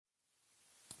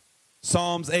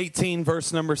Psalms 18,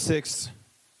 verse number 6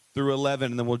 through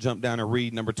 11, and then we'll jump down and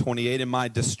read number 28. In my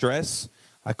distress,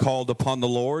 I called upon the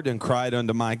Lord and cried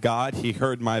unto my God. He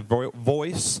heard my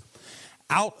voice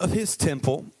out of his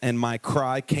temple, and my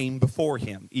cry came before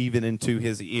him, even into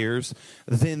his ears.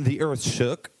 Then the earth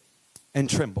shook and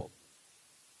trembled.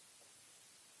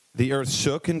 The earth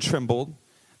shook and trembled.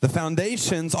 The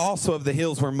foundations also of the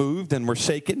hills were moved and were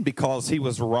shaken because he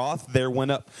was wroth. There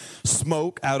went up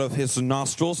smoke out of his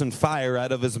nostrils, and fire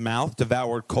out of his mouth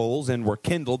devoured coals and were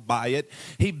kindled by it.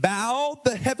 He bowed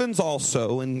the heavens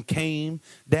also and came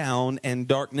down, and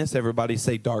darkness, everybody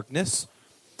say darkness,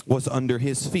 was under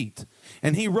his feet.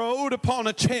 And he rode upon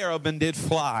a cherub and did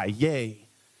fly. Yea,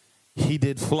 he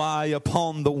did fly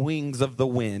upon the wings of the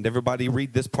wind. Everybody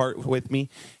read this part with me.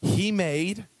 He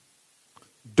made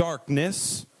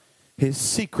darkness his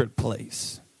secret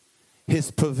place.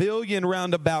 His pavilion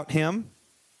round about him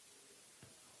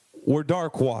were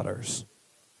dark waters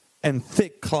and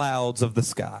thick clouds of the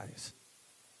skies.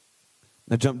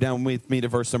 Now jump down with me to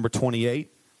verse number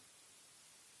 28.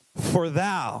 For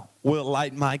thou wilt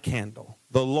light my candle.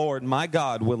 The Lord my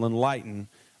God will enlighten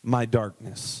my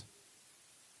darkness.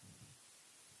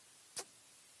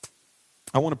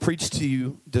 I want to preach to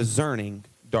you discerning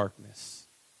darkness.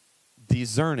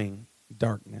 Discerning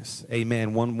darkness.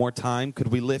 Amen. One more time. Could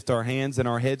we lift our hands and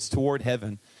our heads toward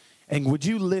heaven? And would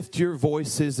you lift your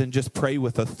voices and just pray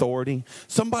with authority?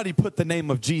 Somebody put the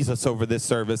name of Jesus over this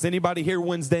service. Anybody here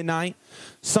Wednesday night?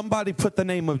 Somebody put the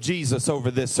name of Jesus over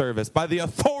this service. By the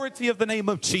authority of the name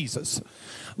of Jesus.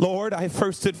 Lord, I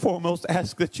first and foremost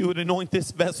ask that you would anoint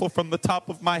this vessel from the top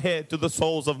of my head to the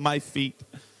soles of my feet.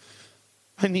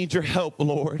 I need your help,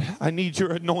 Lord. I need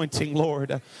your anointing,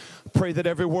 Lord. I pray that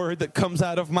every word that comes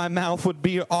out of my mouth would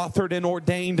be authored and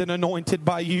ordained and anointed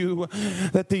by you,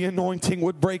 that the anointing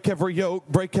would break every yoke,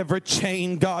 break every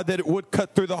chain, God, that it would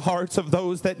cut through the hearts of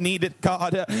those that need it,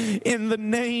 God. In the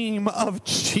name of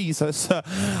Jesus,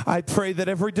 I pray that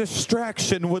every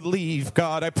distraction would leave,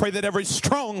 God. I pray that every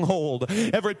stronghold,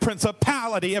 every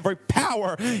principality, every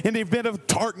power in the event of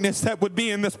darkness that would be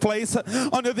in this place,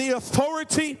 under the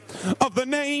authority of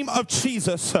the name of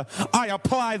Jesus, I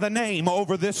apply the name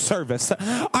over this service.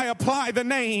 I apply the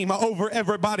name over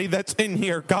everybody that's in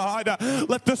here, God.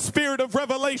 Let the spirit of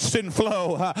revelation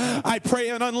flow. I pray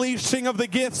an unleashing of the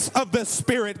gifts of the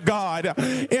Spirit, God.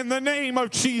 In the name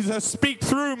of Jesus, speak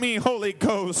through me, Holy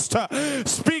Ghost.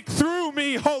 Speak through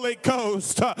me, Holy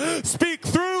Ghost. Speak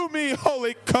through me,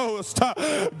 Holy Ghost.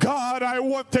 God, I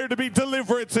want there to be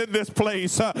deliverance in this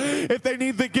place. If they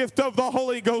need the gift of the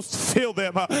Holy Ghost, fill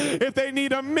them. If they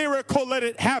need a miracle, let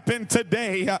it happen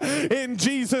today. In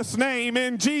Jesus' name,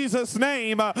 in Jesus'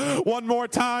 name. One more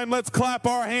time, let's clap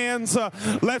our hands.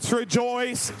 Let's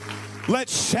rejoice.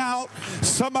 Let's shout.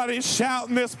 Somebody shout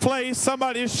in this place.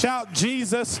 Somebody shout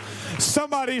Jesus.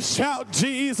 Somebody shout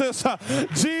Jesus.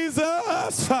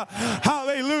 Jesus.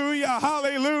 Hallelujah,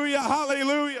 hallelujah,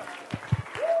 hallelujah.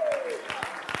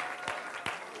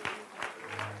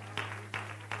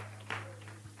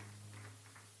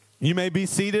 You may be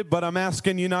seated, but I'm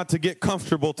asking you not to get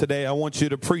comfortable today. I want you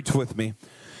to preach with me.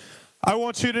 I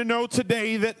want you to know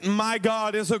today that my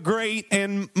God is a great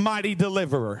and mighty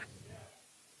deliverer.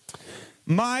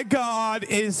 My God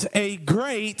is a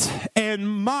great and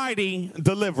mighty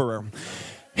deliverer.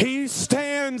 He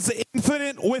stands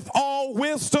infinite with all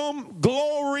wisdom,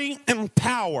 glory, and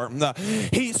power.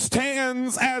 He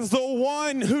stands as the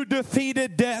one who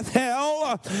defeated death,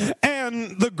 hell,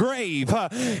 and the grave.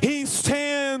 He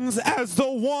stands as the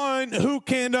one who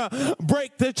can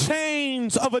break the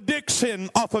chains of addiction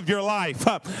off of your life.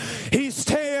 He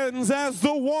stands as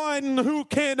the one who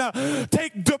can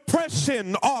take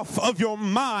depression off of your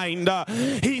mind.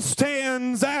 He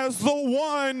stands as the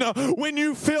one when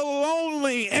you feel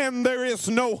lonely and there is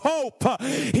no hope.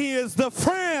 He is the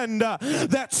friend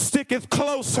that sticketh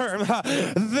closer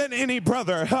than any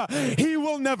brother. He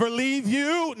will never leave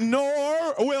you,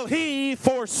 nor will he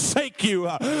forsake you,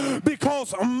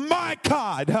 because my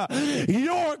God,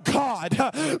 your God,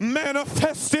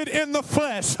 manifested in the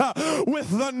flesh with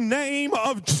the name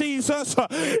of Jesus,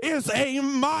 is a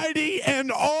mighty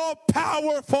and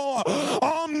all-powerful,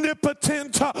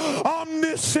 omnipotent,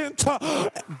 omniscient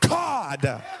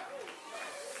God.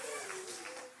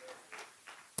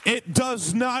 It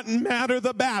does not matter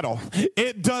the battle.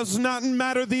 It does not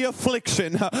matter the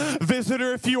affliction.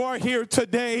 Visitor, if you are here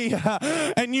today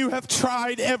and you have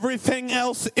tried everything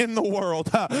else in the world,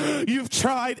 you've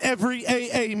tried every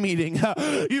AA meeting,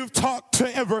 you've talked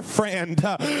to every friend,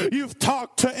 you've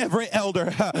talked to every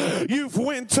elder, you've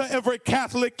went to every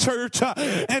Catholic church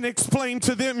and explained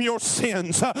to them your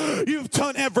sins, you've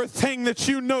done everything that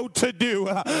you know to do.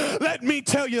 Let me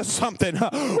tell you something.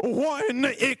 One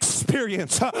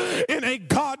experience in a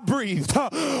God-breathed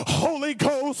Holy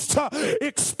Ghost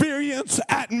experience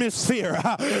atmosphere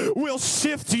will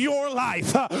shift your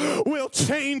life, will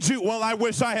change you. Well, I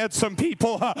wish I had some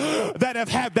people that have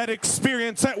had that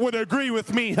experience that would agree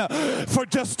with me for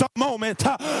just a moment.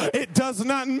 It does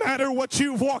not matter what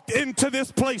you've walked into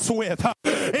this place with.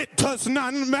 It does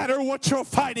not matter what you're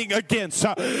fighting against.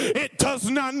 It does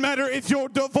not matter if you're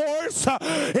divorced.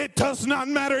 It does not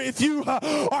matter if you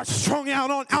are strung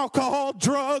out on alcohol,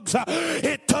 drugs.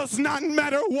 It does not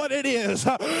matter what it is.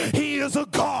 He is a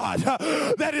God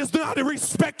that is not a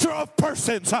respecter of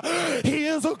persons. He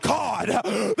is a God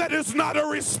that is not a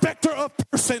respecter of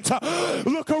persons.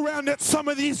 Look around at some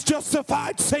of these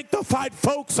justified, sanctified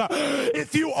folks.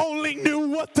 If you only knew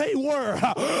what they were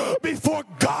before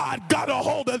God got a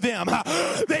hold of them,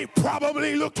 they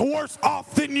probably looked worse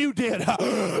off than you did.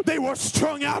 They were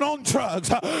strung out on drugs.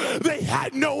 They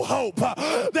had no hope.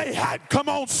 They had, come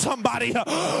on somebody,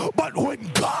 but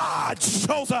when God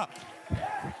shows up,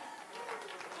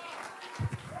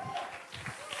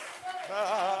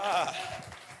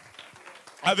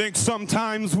 I think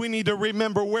sometimes we need to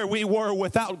remember where we were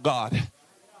without God.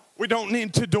 We don't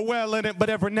need to dwell in it, but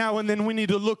every now and then we need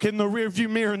to look in the rearview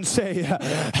mirror and say,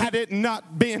 had it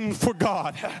not been for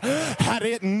God, had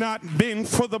it not been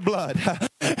for the blood,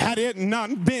 had it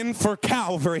not been for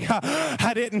Calvary,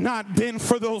 had it not been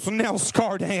for those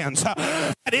nail-scarred hands,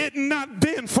 had it not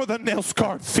been for the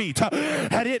nail-scarred feet,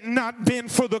 had it not been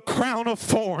for the crown of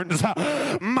thorns,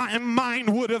 my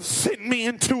mind would have sent me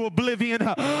into oblivion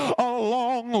a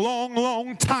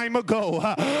long time ago.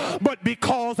 But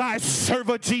because I serve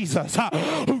a Jesus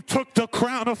who took the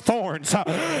crown of thorns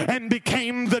and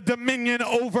became the dominion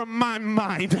over my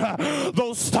mind,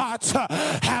 those thoughts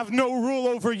have no rule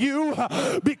over you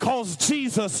because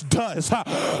Jesus does.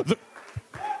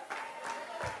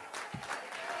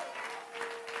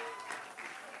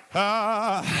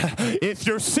 If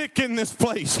you're sick in this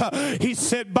place, he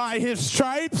said, by his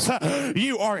stripes,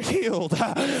 you are healed.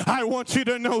 I want you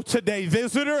to know today,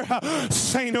 visitor,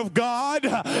 saint of God,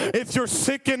 if you're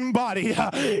sick in body,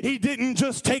 he didn't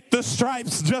just take the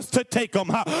stripes just to take them,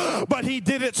 but he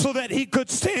did it so that he could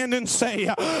stand and say,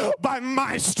 by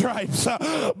my stripes,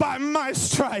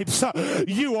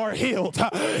 you are healed.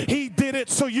 He did it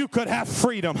so you could have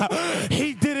freedom.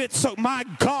 He did it so, my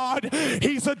God,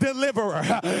 he's a deliverer.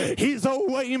 He's a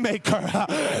way maker.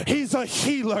 He's a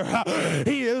healer.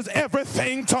 He is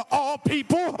everything to all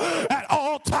people at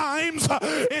all times,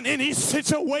 in any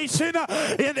situation,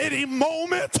 in any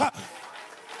moment.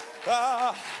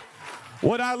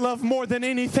 What I love more than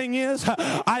anything is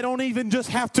I don't even just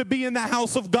have to be in the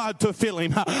house of God to feel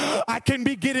him. I can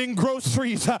be getting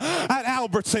groceries at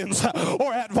Albertsons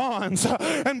or at Vaughn's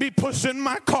and be pushing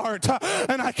my cart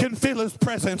and I can feel his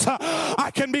presence. I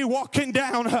can be walking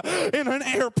down in an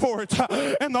airport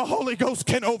and the Holy Ghost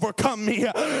can overcome me.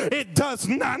 It does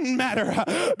not matter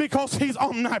because he's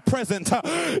omnipresent.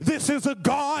 This is a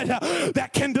God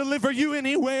that can deliver you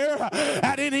anywhere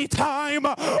at any time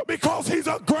because he's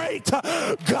a great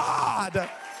God.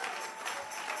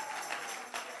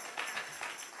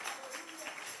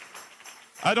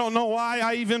 I don't know why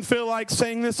I even feel like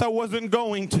saying this. I wasn't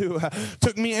going to.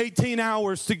 Took me 18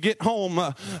 hours to get home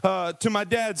to my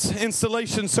dad's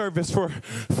installation service for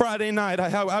Friday night.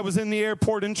 I was in the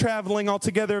airport and traveling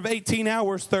altogether of 18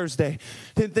 hours Thursday.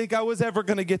 Didn't think I was ever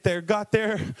going to get there. Got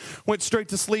there, went straight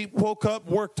to sleep, woke up,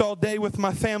 worked all day with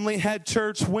my family, had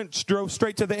church, drove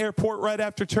straight to the airport right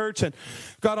after church and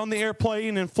got on the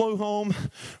airplane and flew home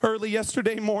early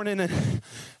yesterday morning. And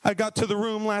I got to the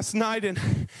room last night and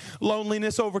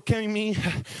loneliness overcame me.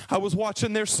 I was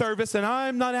watching their service, and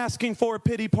I'm not asking for a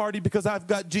pity party because I've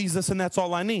got Jesus and that's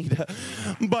all I need.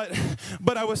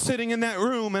 But I was sitting in that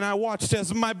room and I watched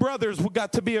as my brothers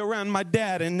got to be around my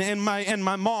dad and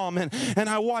my mom, and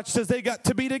I watched as they got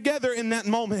to be together in that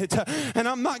moment. And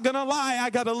I'm not gonna lie, I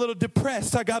got a little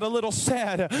depressed, I got a little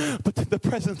sad. But the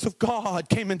presence of God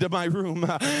came into my room,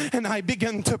 and I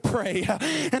began to pray,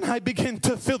 and I began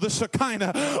to feel the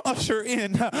Shekinah usher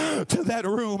in to that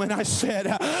room, and I said,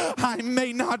 I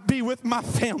may not be with my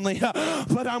family,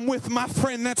 but I'm with my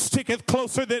friend that sticketh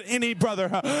closer than any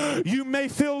brother. You may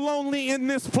feel lonely in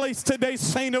this place today,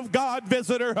 saint of God,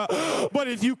 visitor, but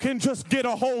if you can just get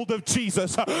a hold of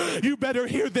Jesus, you better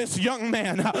hear this young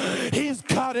man. He's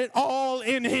got it all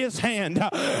in his hand.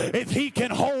 If he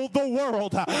can hold the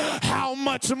world, how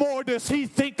much more does he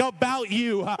think about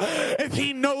you? If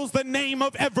he knows the name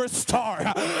of every star,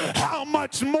 how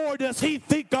much more does he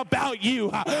think about you?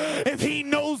 If he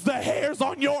knows the hairs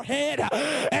on your head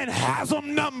and has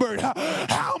them numbered,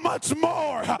 how much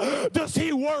more does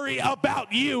he worry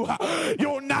about you?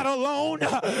 You're not alone.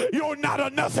 You're not a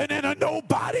nothing and a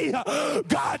nobody.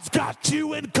 God's got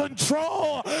you in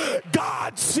control.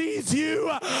 God sees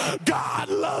you. God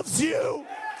loves you.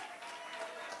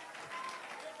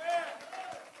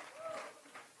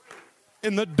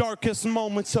 In the darkest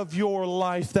moments of your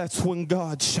life, that's when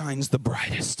God shines the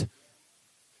brightest.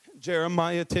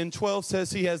 Jeremiah 10:12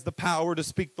 says he has the power to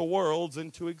speak the worlds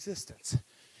into existence.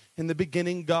 In the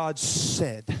beginning, God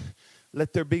said,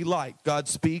 let there be light. God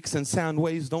speaks, and sound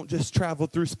waves don't just travel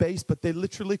through space, but they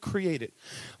literally create it.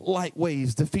 Light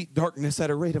waves defeat darkness at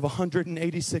a rate of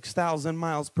 186,000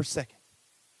 miles per second.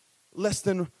 Less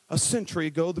than a century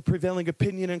ago, the prevailing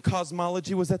opinion in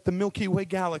cosmology was that the Milky Way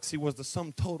galaxy was the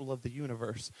sum total of the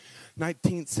universe.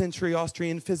 19th century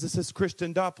Austrian physicist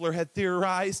Christian Doppler had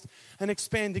theorized an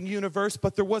expanding universe,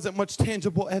 but there wasn't much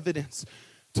tangible evidence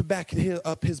to back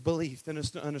up his belief. Then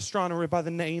an astronomer by the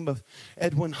name of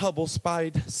Edwin Hubble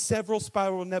spied several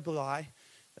spiral nebulae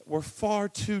that were far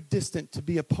too distant to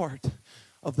be a part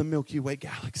of the Milky Way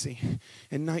galaxy.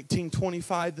 In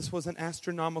 1925, this was an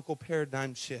astronomical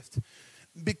paradigm shift,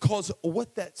 because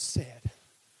what that said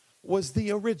was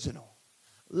the original,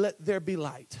 let there be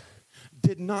light,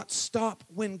 did not stop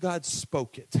when God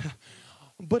spoke it.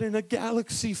 But in a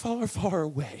galaxy far, far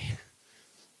away,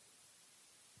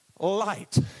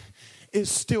 light is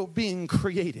still being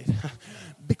created.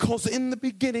 Because in the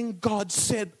beginning, God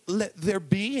said, let there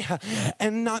be.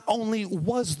 And not only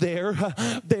was there,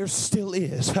 there still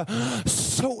is.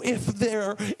 So if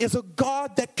there is a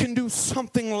God that can do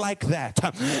something like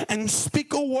that and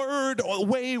speak a word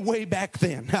way, way back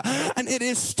then, and it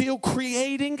is still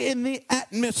creating in the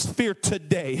atmosphere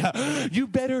today, you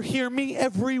better hear me.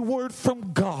 Every word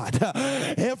from God,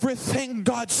 everything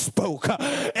God spoke,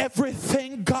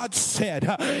 everything God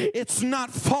said, it's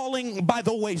not falling by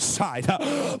the wayside.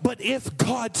 But if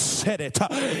God said it,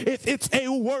 if it's a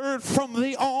word from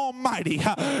the Almighty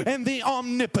and the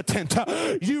Omnipotent,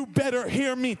 you better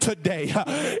hear me today.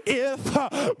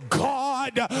 If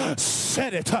God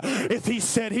said it, if he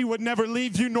said he would never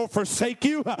leave you nor forsake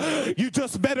you, you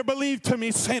just better believe to me,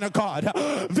 saint of God,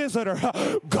 visitor,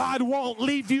 God won't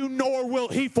leave you nor will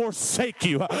he forsake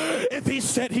you. If he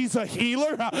said he's a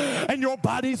healer and your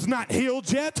body's not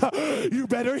healed yet, you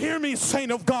better hear me,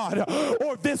 saint of God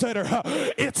or visitor.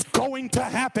 It's going to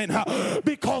happen,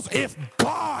 because if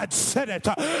God said it,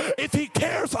 if he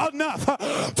cares enough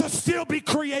to still be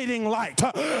creating light,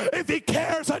 if he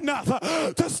cares enough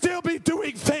to still be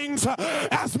doing things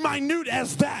as minute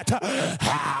as that,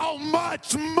 how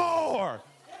much more?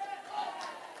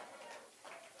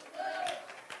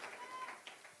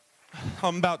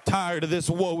 I'm about tired of this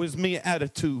woe is me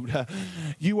attitude.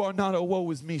 You are not a woe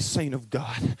is me saint of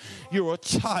God. You're a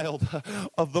child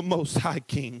of the Most High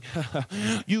King.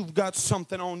 You've got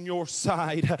something on your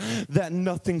side that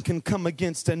nothing can come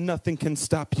against and nothing can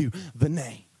stop you. The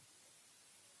name.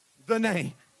 The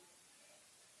name.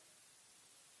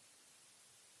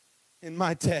 In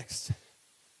my text,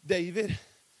 David,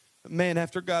 a man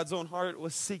after God's own heart,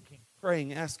 was seeking,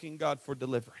 praying, asking God for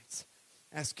deliverance,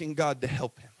 asking God to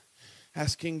help him,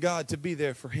 asking God to be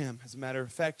there for him. As a matter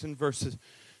of fact, in verses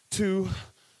 2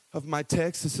 of my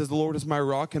text, it says, the Lord is my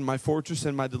rock and my fortress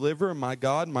and my deliverer, my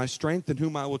God, my strength, in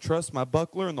whom I will trust, my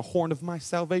buckler and the horn of my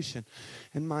salvation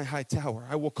and my high tower.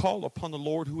 I will call upon the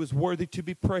Lord who is worthy to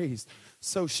be praised.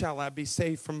 So shall I be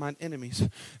saved from mine enemies.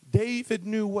 David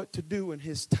knew what to do in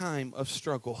his time of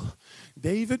struggle.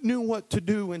 David knew what to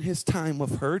do in his time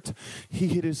of hurt. He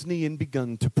hit his knee and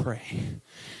begun to pray.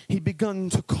 He begun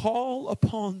to call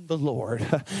upon the Lord.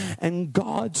 And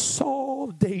God saw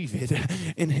David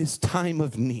in his time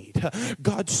of need.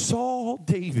 God saw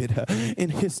David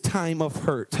in his time of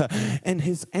hurt. And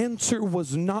his answer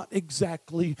was not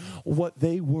exactly what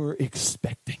they were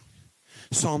expecting.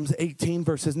 Psalms 18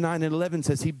 verses 9 and 11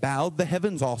 says he bowed the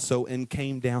heavens also and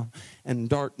came down, and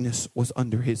darkness was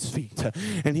under his feet.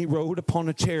 And he rode upon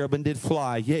a cherub and did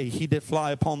fly. Yea, he did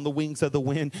fly upon the wings of the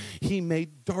wind. He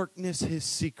made darkness his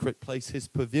secret place. His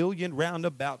pavilion round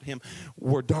about him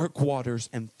were dark waters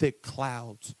and thick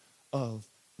clouds of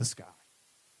the sky.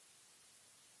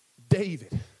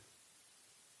 David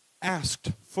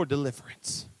asked for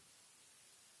deliverance.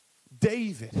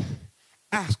 David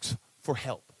asked for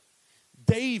help.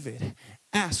 David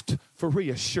asked for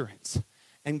reassurance,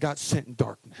 and God sent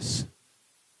darkness.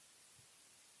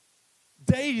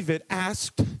 David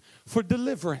asked for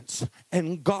deliverance,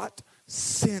 and God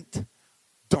sent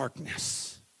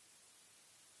darkness.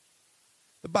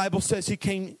 The Bible says he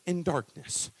came in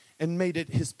darkness and made it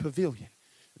his pavilion.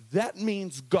 That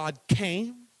means God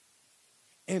came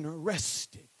and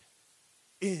rested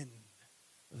in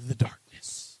the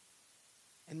darkness.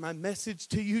 And my message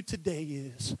to you today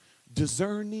is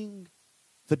discerning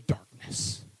the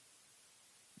darkness.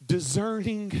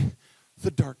 Discerning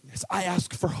the darkness. I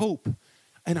asked for hope,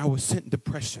 and I was sent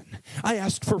depression. I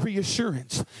asked for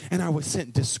reassurance, and I was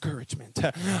sent discouragement.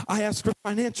 I asked for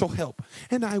financial help,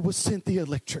 and I was sent the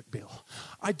electric bill.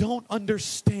 I don't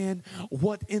understand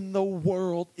what in the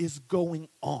world is going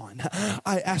on.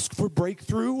 I ask for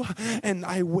breakthrough, and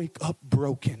I wake up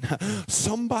broken.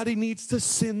 Somebody needs to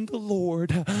send the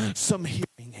Lord some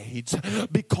hearing aids,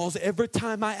 because every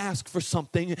time I ask for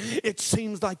something, it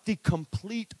seems like the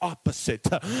complete opposite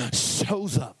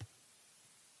shows up.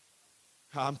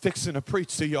 I'm fixing to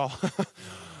preach to y'all.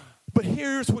 But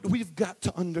here's what we've got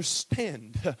to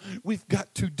understand. We've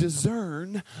got to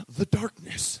discern the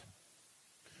darkness.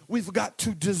 We've got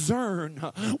to discern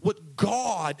what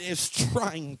God is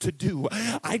trying to do.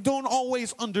 I don't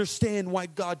always understand why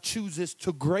God chooses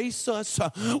to grace us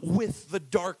with the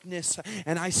darkness.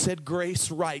 And I said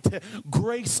grace right.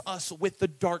 Grace us with the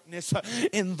darkness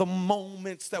in the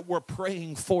moments that we're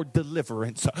praying for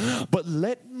deliverance. But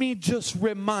let me just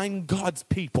remind God's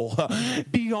people,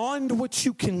 beyond what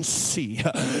you can see,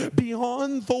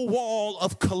 beyond the wall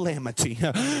of calamity,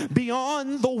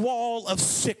 beyond the wall of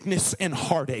sickness and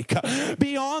heartache,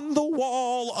 beyond the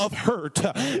wall of hurt,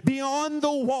 beyond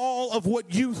the wall of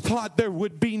what you thought there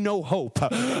would be no hope,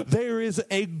 there is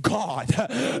a God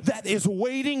that is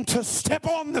waiting to step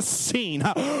on the scene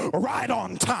right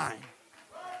on time.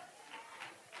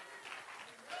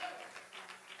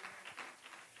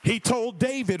 He told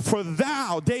David,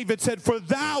 David said, for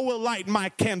thou will lighten my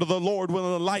candle, the Lord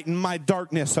will enlighten my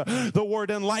darkness. The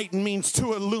word enlighten means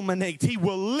to illuminate. He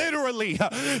will literally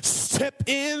step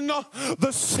in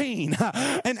the scene.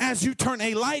 And as you turn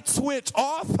a light switch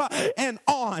off and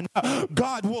on,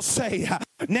 God will say,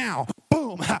 now,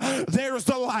 boom, there's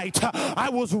the light. I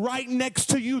was right next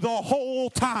to you the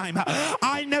whole time.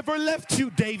 I never left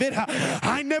you, David.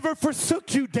 I never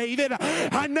forsook you, David.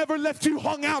 I never left you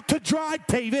hung out to dry,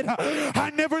 David.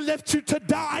 I never left you to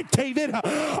die, David.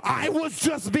 I was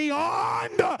just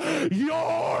beyond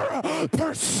your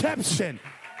perception.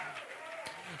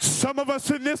 Some of us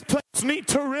in this place need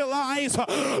to realize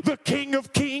the King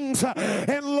of Kings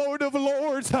and Lord of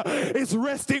Lords is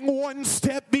resting one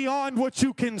step beyond what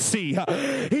you can see.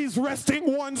 He's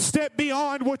resting one step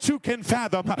beyond what you can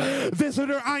fathom.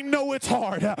 Visitor, I know it's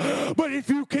hard, but if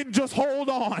you can just hold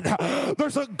on,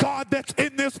 there's a God that's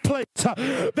in this place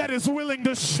that is willing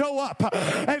to show up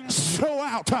and show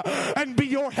out and be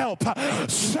your help.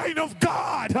 Saint of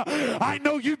God, I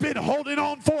know you've been holding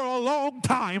on for a long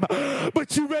time,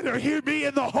 but you better hear me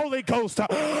in the Holy Ghost.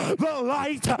 The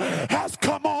light has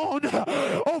come on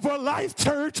over Life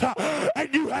Church,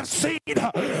 and you have seen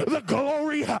the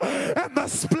glory and the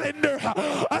splendor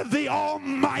of the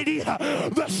Almighty.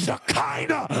 The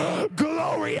Shekinah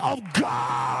glory of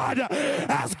God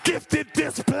has gifted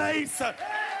this place.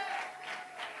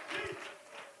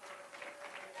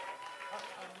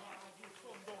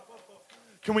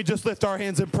 Can we just lift our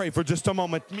hands and pray for just a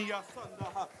moment?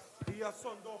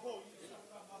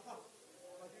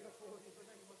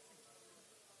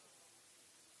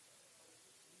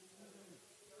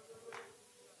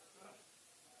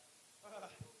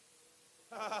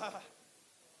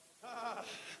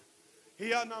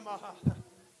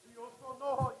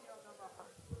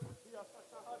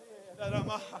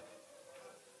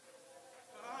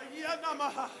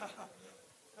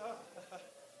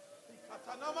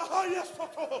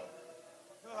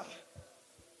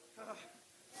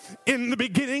 In the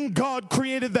beginning, God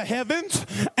created the heavens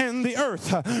and the earth.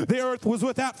 The earth was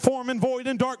without form and void,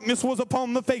 and darkness was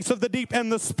upon the face of the deep,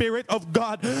 and the Spirit of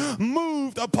God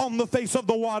moved upon the face of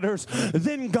the waters.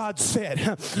 Then God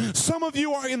said, some of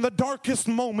you are in the darkest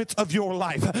moments of your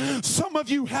life. Some of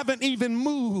you haven't even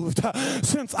moved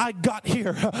since I got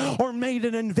here or made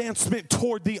an advancement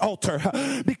toward the altar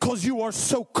because you are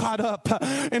so caught up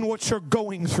in what you're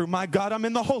going through. My God, I'm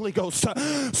in the Holy Ghost.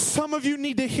 Some of you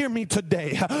need to hear me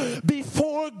today.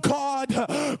 Before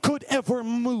God could ever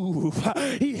move,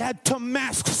 he had to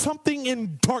mask something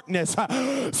in darkness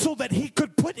so that he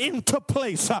could put into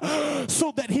place,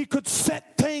 so that he could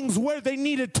set things where they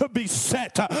needed to be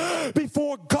set.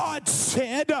 Before God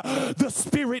said, the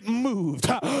Spirit moved.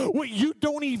 What you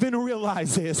don't even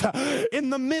realize is, in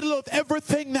the middle of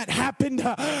everything that happened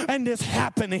and is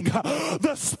happening,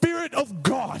 the Spirit of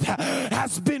God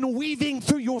has been weaving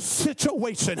through your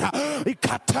situation,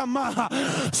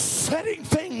 setting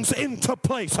things into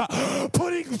place,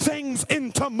 putting things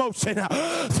into motion,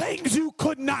 things you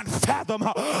could not fathom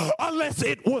unless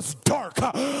it was dark.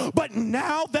 But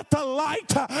now that the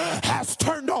light has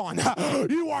turned on,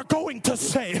 you are going to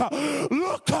say,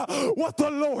 look what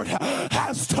the Lord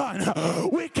has done.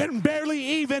 We can barely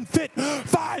even fit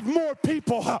 5 more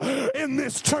people in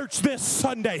this church this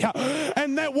Sunday,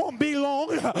 and that won't be long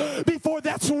before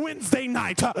that's Wednesday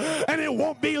night, and it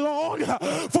won't be long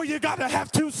for you got to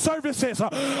have 2 services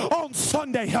on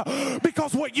Sunday,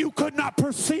 because what you could not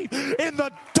perceive in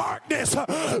the darkness,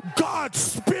 God's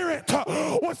Spirit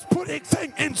was putting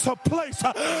things into place.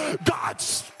 God's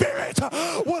Spirit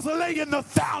was laying the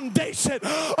foundation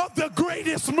of the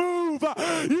greatest move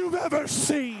you've ever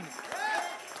seen.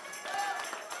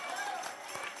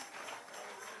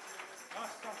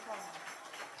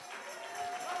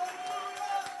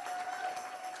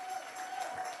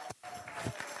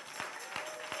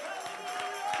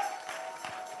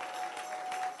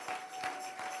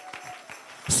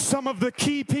 Some of the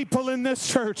key people in this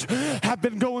church have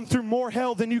been going through more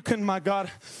hell than you can, my God.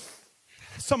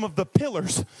 Some of the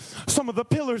pillars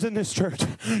in this church,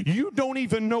 you don't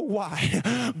even know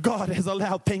why God has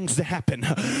allowed things to happen.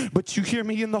 But you hear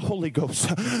me in the Holy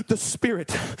Ghost. The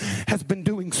Spirit has been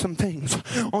doing some things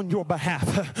on your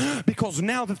behalf, because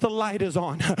now that the light is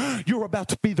on, you're about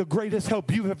to be the greatest help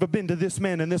you've ever been to this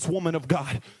man and this woman of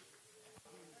God.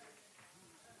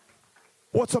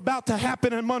 What's about to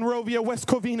happen in Monrovia, West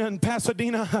Covina, and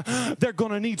Pasadena, they're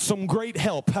going to need some great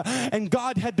help. And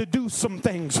God had to do some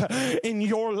things in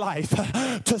your life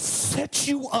to set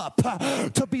you up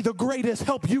to be the greatest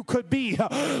help you could be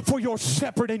for your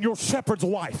shepherd and your shepherd's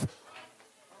wife.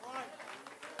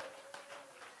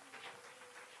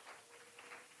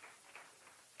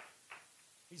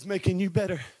 He's making you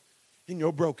better in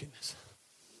your brokenness.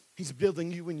 He's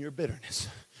building you in your bitterness.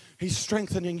 He's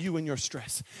strengthening you in your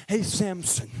stress. Hey,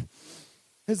 Samson,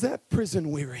 is that prison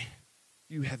weary?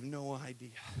 You have no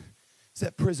idea. Is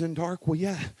that prison dark? Well,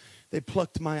 yeah, they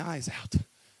plucked my eyes out.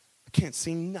 I can't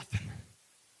see nothing.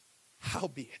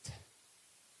 Howbeit,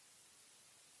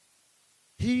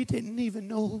 he didn't even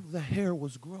know the hair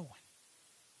was growing.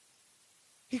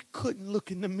 He couldn't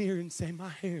look in the mirror and say, my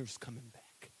hair's coming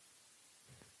back.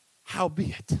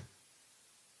 Howbeit,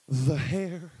 the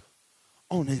hair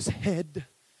on his head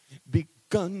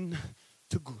begun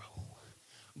to grow,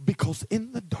 because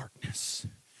in the darkness,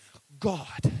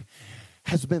 God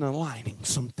has been aligning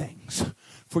some things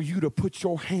for you to put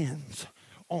your hands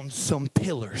on some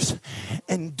pillars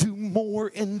and do more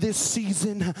in this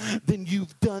season than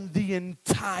you've done the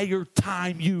entire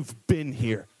time you've been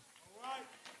here.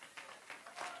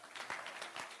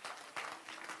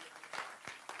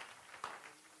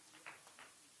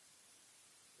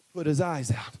 Put his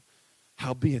eyes out.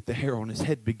 Howbeit the hair on his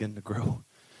head began to grow.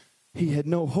 He had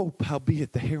no hope,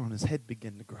 howbeit the hair on his head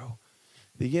began to grow.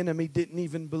 The enemy didn't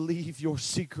even believe your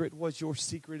secret was your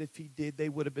secret. If he did, they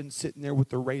would have been sitting there with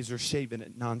the razor shaving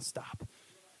it nonstop.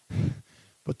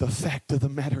 But the fact of the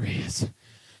matter is,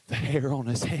 the hair on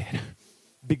his head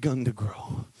begun to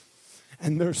grow.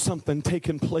 And there's something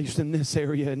taking place in this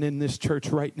area and in this church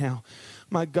right now.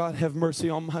 My God, have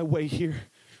mercy. On my way here,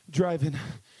 driving,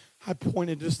 I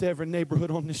pointed just to every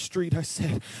neighborhood on the street. I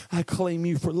said, I claim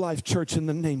you for Life Church in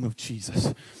the name of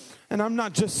Jesus. And I'm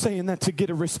not just saying that to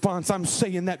get a response. I'm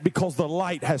saying that because the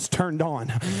light has turned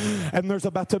on. And there's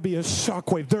about to be a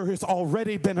shockwave. There has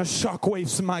already been a shockwave.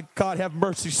 So my God, have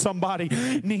mercy. Somebody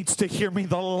needs to hear me.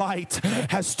 The light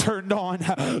has turned on.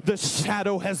 The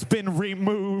shadow has been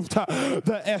removed.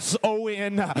 The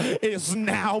S-O-N is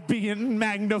now being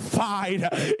magnified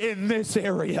in this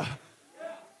area.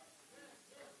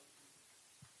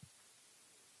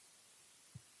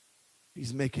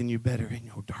 He's making you better in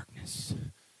your darkness.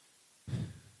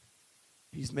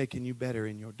 He's making you better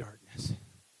in your darkness.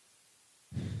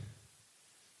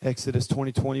 Exodus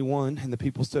 20:21, and the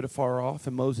people stood afar off,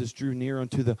 and Moses drew near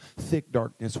unto the thick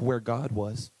darkness where God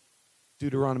was.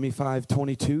 Deuteronomy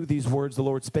 5:22, these words the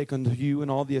Lord spake unto you and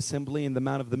all the assembly in the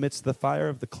mount of the midst of the fire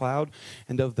of the cloud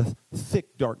and of the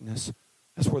thick darkness.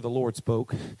 That's where the Lord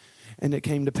spoke. And it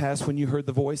came to pass when you heard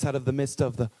the voice out of the midst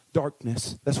of the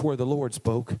darkness. That's where the Lord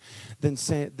spoke. Then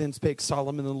spake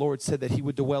Solomon, and the Lord said that he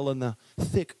would dwell in the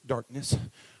thick darkness.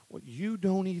 What you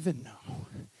don't even know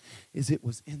is it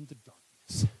was in the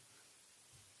darkness.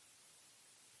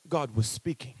 God was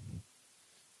speaking.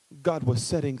 God was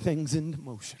setting things into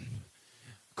motion.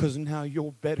 Because now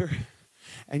you're better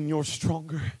and you're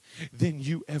stronger than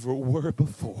you ever were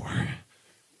before.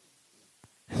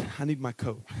 I need my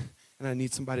coat. And I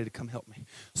need somebody to come help me.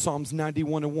 Psalms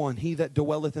 91:1. He that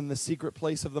dwelleth in the secret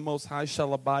place of the Most High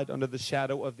shall abide under the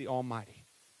shadow of the Almighty.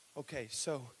 Okay,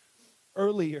 so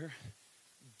earlier,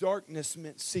 darkness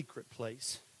meant secret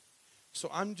place. So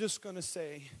I'm just going to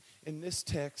say in this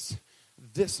text,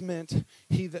 this meant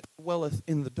he that dwelleth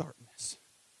in the darkness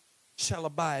shall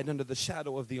abide under the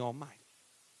shadow of the Almighty.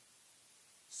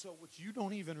 So what you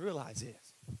don't even realize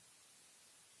is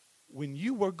when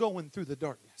you were going through the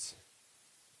darkness,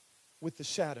 with the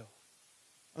shadow,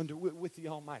 with the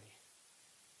Almighty,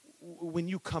 when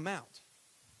you come out,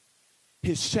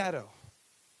 his shadow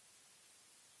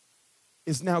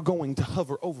is now going to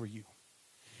hover over you.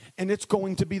 And it's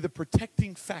going to be the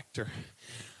protecting factor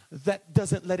that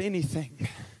doesn't let anything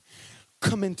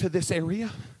come into this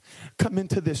area, come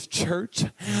into this church,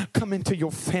 come into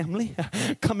your family,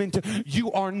 come into,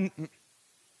 you are...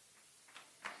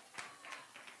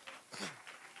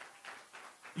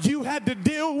 You had to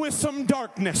deal with some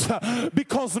darkness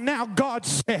because now God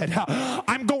said,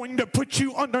 I'm going to put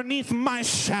you underneath my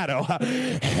shadow.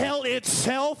 Hell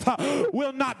itself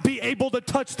will not be able to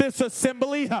touch this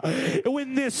assembly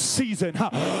in this season.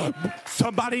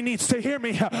 Somebody needs to hear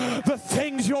me. The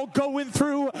things you're going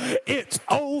through, it's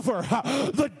over.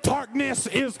 The darkness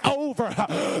is over.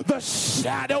 The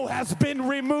shadow has been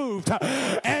removed.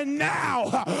 And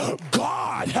now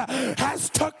God has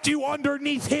tucked you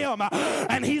underneath him,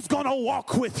 and he's going to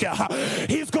walk with you.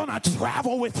 He's going to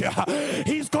travel with you.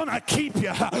 He's going to keep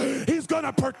you. He's going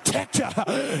to protect you.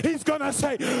 He's going to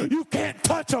say, you can't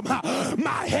touch him.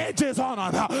 My hedge is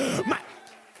on him.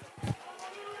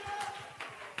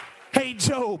 Hey,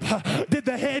 Job, did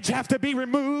the hedge have to be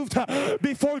removed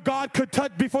before God could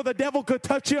touch, before the devil could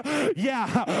touch you?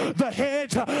 Yeah, the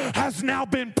hedge has now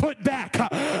been put back,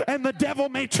 and the devil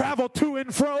may travel to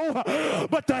and fro,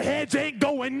 but the hedge ain't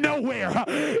going nowhere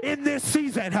in this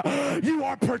season. You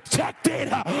are protected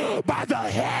by the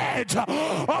hedge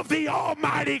of the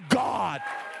Almighty God.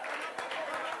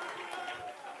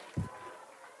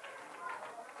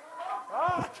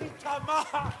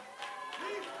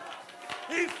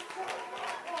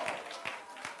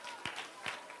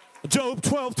 Job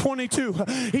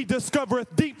 12:22, he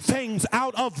discovereth deep things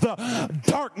out of the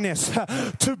darkness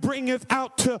to bringeth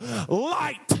out to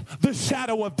light the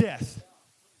shadow of death.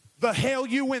 The hell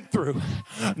you went through,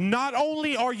 not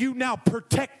only are you now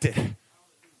protected,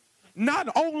 not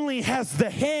only has the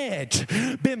hedge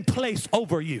been placed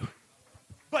over you,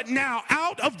 but now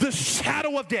out of the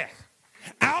shadow of death,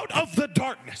 out of the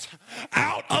darkness,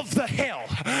 out of the hell,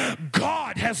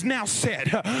 God has now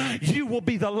said, you will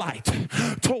be the light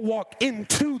to walk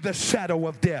into the shadow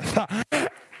of death.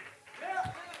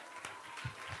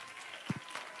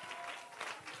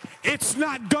 It's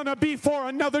not going to be for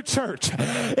another church.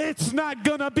 It's not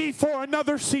going to be for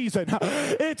another season.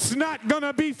 It's not going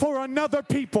to be for another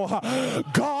people.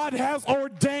 God has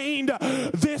ordained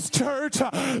this church,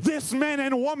 this man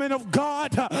and woman of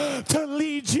God, to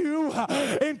lead you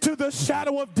into the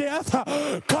shadow of death,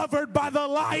 covered by the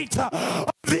light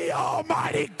of the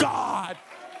Almighty God.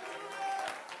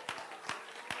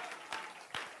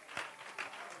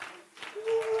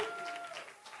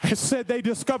 It said they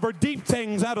discovered deep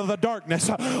things out of the darkness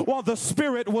while the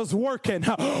Spirit was working,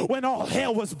 when all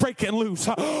hell was breaking loose,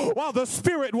 while the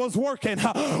Spirit was working,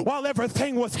 while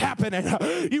everything was happening.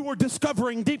 You were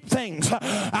discovering deep things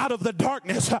out of the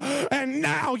darkness, and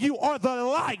now you are the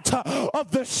light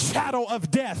of the shadow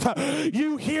of death.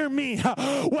 You hear me,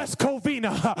 West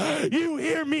Covina. You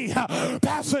hear me,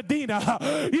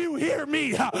 Pasadena. You hear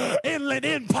me, Inland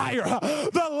Empire.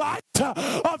 The light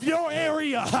of your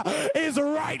area is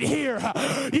right here.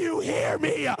 You hear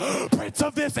me, prince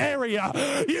of this area.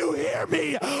 You hear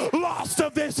me, lost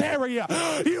of this area.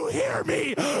 You hear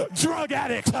me, drug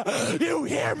addicts. You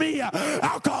hear me,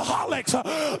 alcoholics.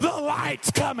 The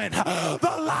light's coming.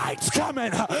 The light's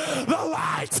coming. The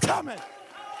light's coming.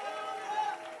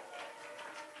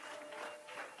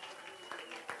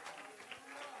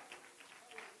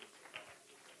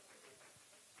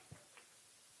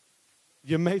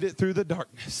 You made it through the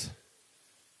darkness.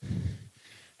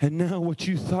 And now what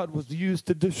you thought was used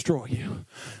to destroy you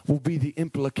will be the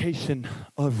implication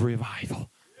of revival.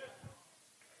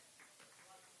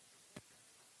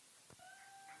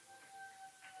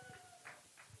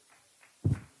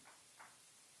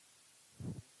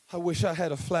 I wish I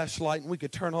had a flashlight and we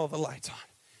could turn all the lights on.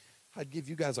 I'd give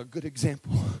you guys a good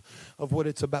example of what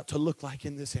it's about to look like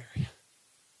in this area.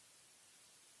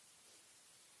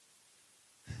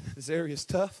 This area is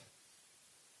tough.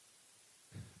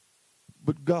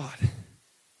 But God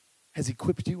has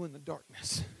equipped you in the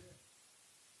darkness.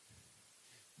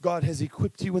 God has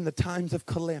equipped you in the times of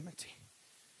calamity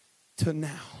to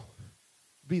now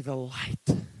be the light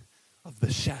of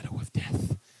the shadow of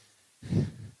death.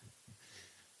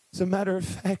 As a matter of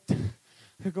fact,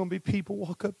 there are going to be people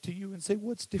walk up to you and say,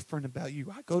 what's different about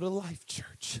you? I go to Life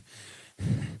Church,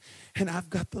 and I've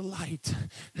got the light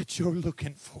that you're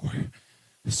looking for.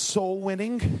 Soul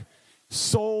winning.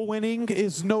 Soul winning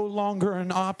is no longer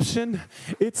an option.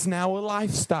 It's now a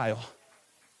lifestyle.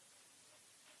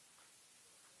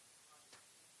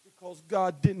 Because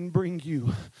God didn't bring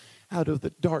you out of the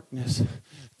darkness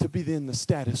to be in the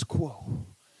status quo.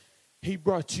 He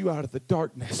brought you out of the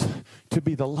darkness to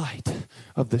be the light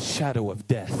of the shadow of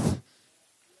death.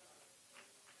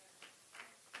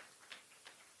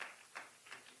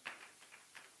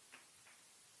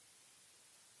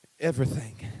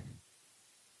 Everything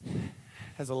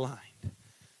has aligned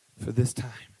for this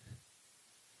time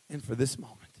and for this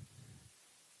moment.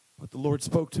 What the Lord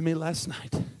spoke to me last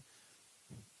night,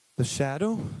 the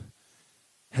shadow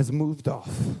has moved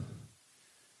off,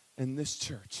 and this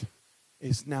church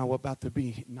is now about to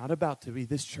be, not about to be,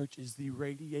 this church is the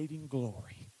radiating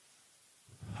glory.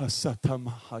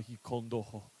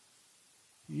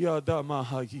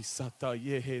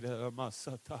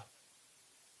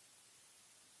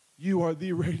 You are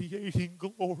the radiating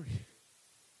glory.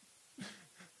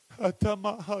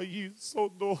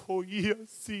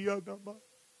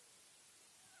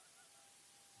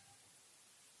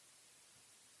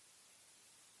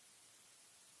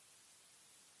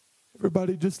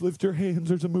 Everybody just lift your hands.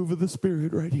 There's a move of the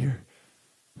Spirit right here.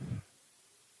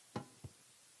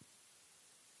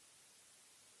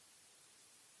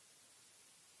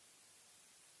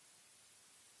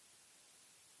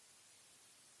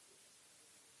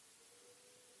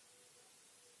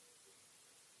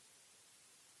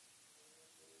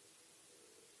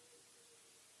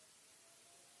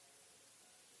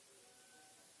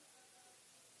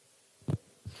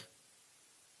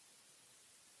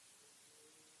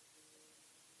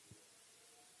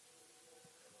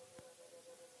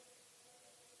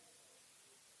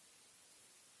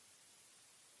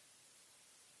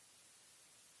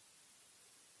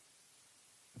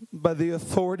 By the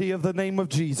authority of the name of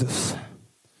Jesus,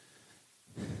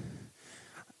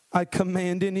 I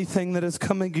command anything that is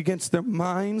coming against their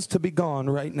minds to be gone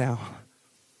right now.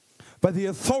 By the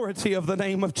authority of the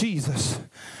name of Jesus,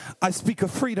 I speak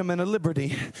of freedom and a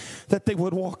liberty that they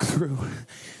would walk through.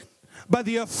 By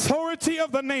the authority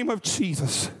of the name of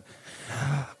Jesus,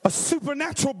 a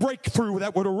supernatural breakthrough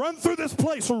that would run through this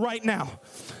place right now.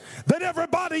 That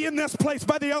everybody in this place,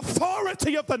 by the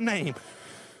authority of the name,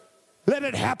 let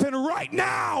it happen right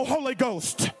now, Holy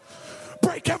Ghost.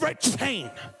 Break every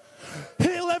chain.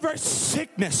 Heal every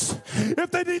sickness. If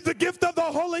they need the gift of the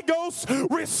Holy Ghost,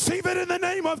 receive it in the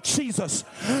name of Jesus.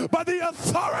 By the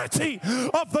authority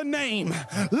of the name,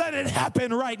 let it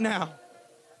happen right now.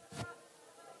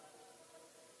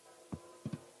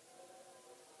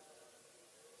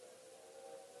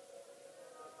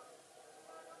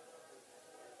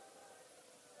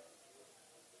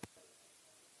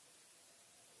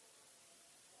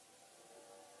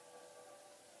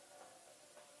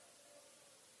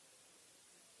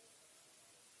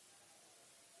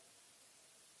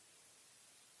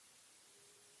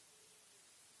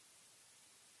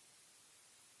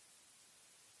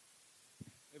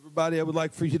 Everybody, I would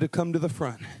like for you to come to the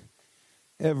front.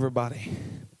 Everybody.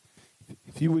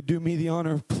 If you would do me the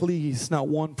honor of, please, not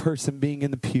one person being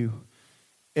in the pew.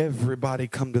 Everybody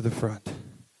come to the front.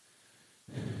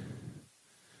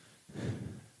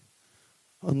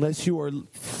 Unless you are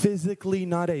physically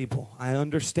not able, I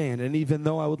understand. And even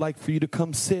though I would like for you to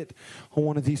come sit on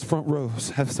one of these front rows,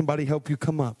 have somebody help you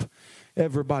come up.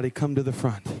 Everybody come to the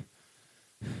front.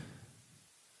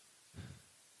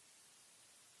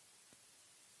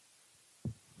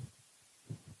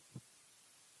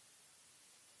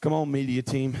 Come on, media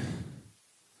team.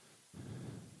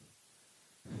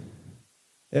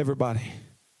 Everybody.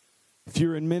 If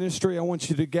you're in ministry, I want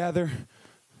you to gather.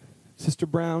 Sister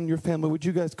Brown, your family, would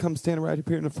you guys come stand right up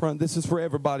here in the front? This is for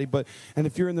everybody. And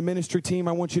if you're in the ministry team,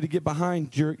 I want you to get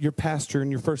behind your pastor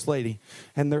and your first lady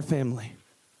and their family.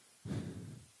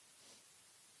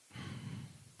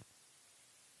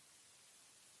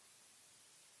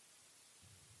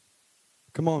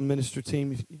 Come on, minister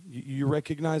team. You're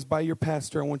recognized by your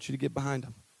pastor. I want you to get behind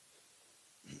him.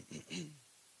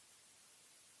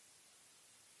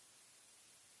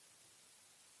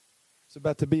 It's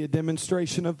about to be a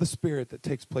demonstration of the Spirit that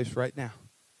takes place right now.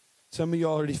 Some of you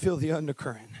already feel the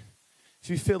undercurrent. If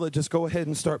you feel it, just go ahead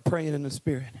and start praying in the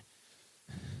Spirit.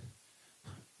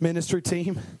 Ministry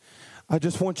team, I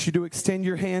just want you to extend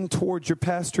your hand towards your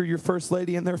pastor, your first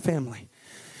lady, and their family.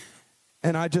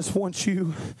 And I just want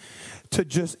you to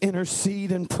just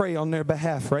intercede and pray on their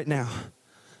behalf right now.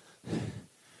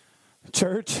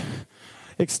 Church,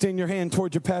 extend your hand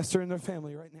towards your pastor and their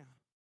family right now.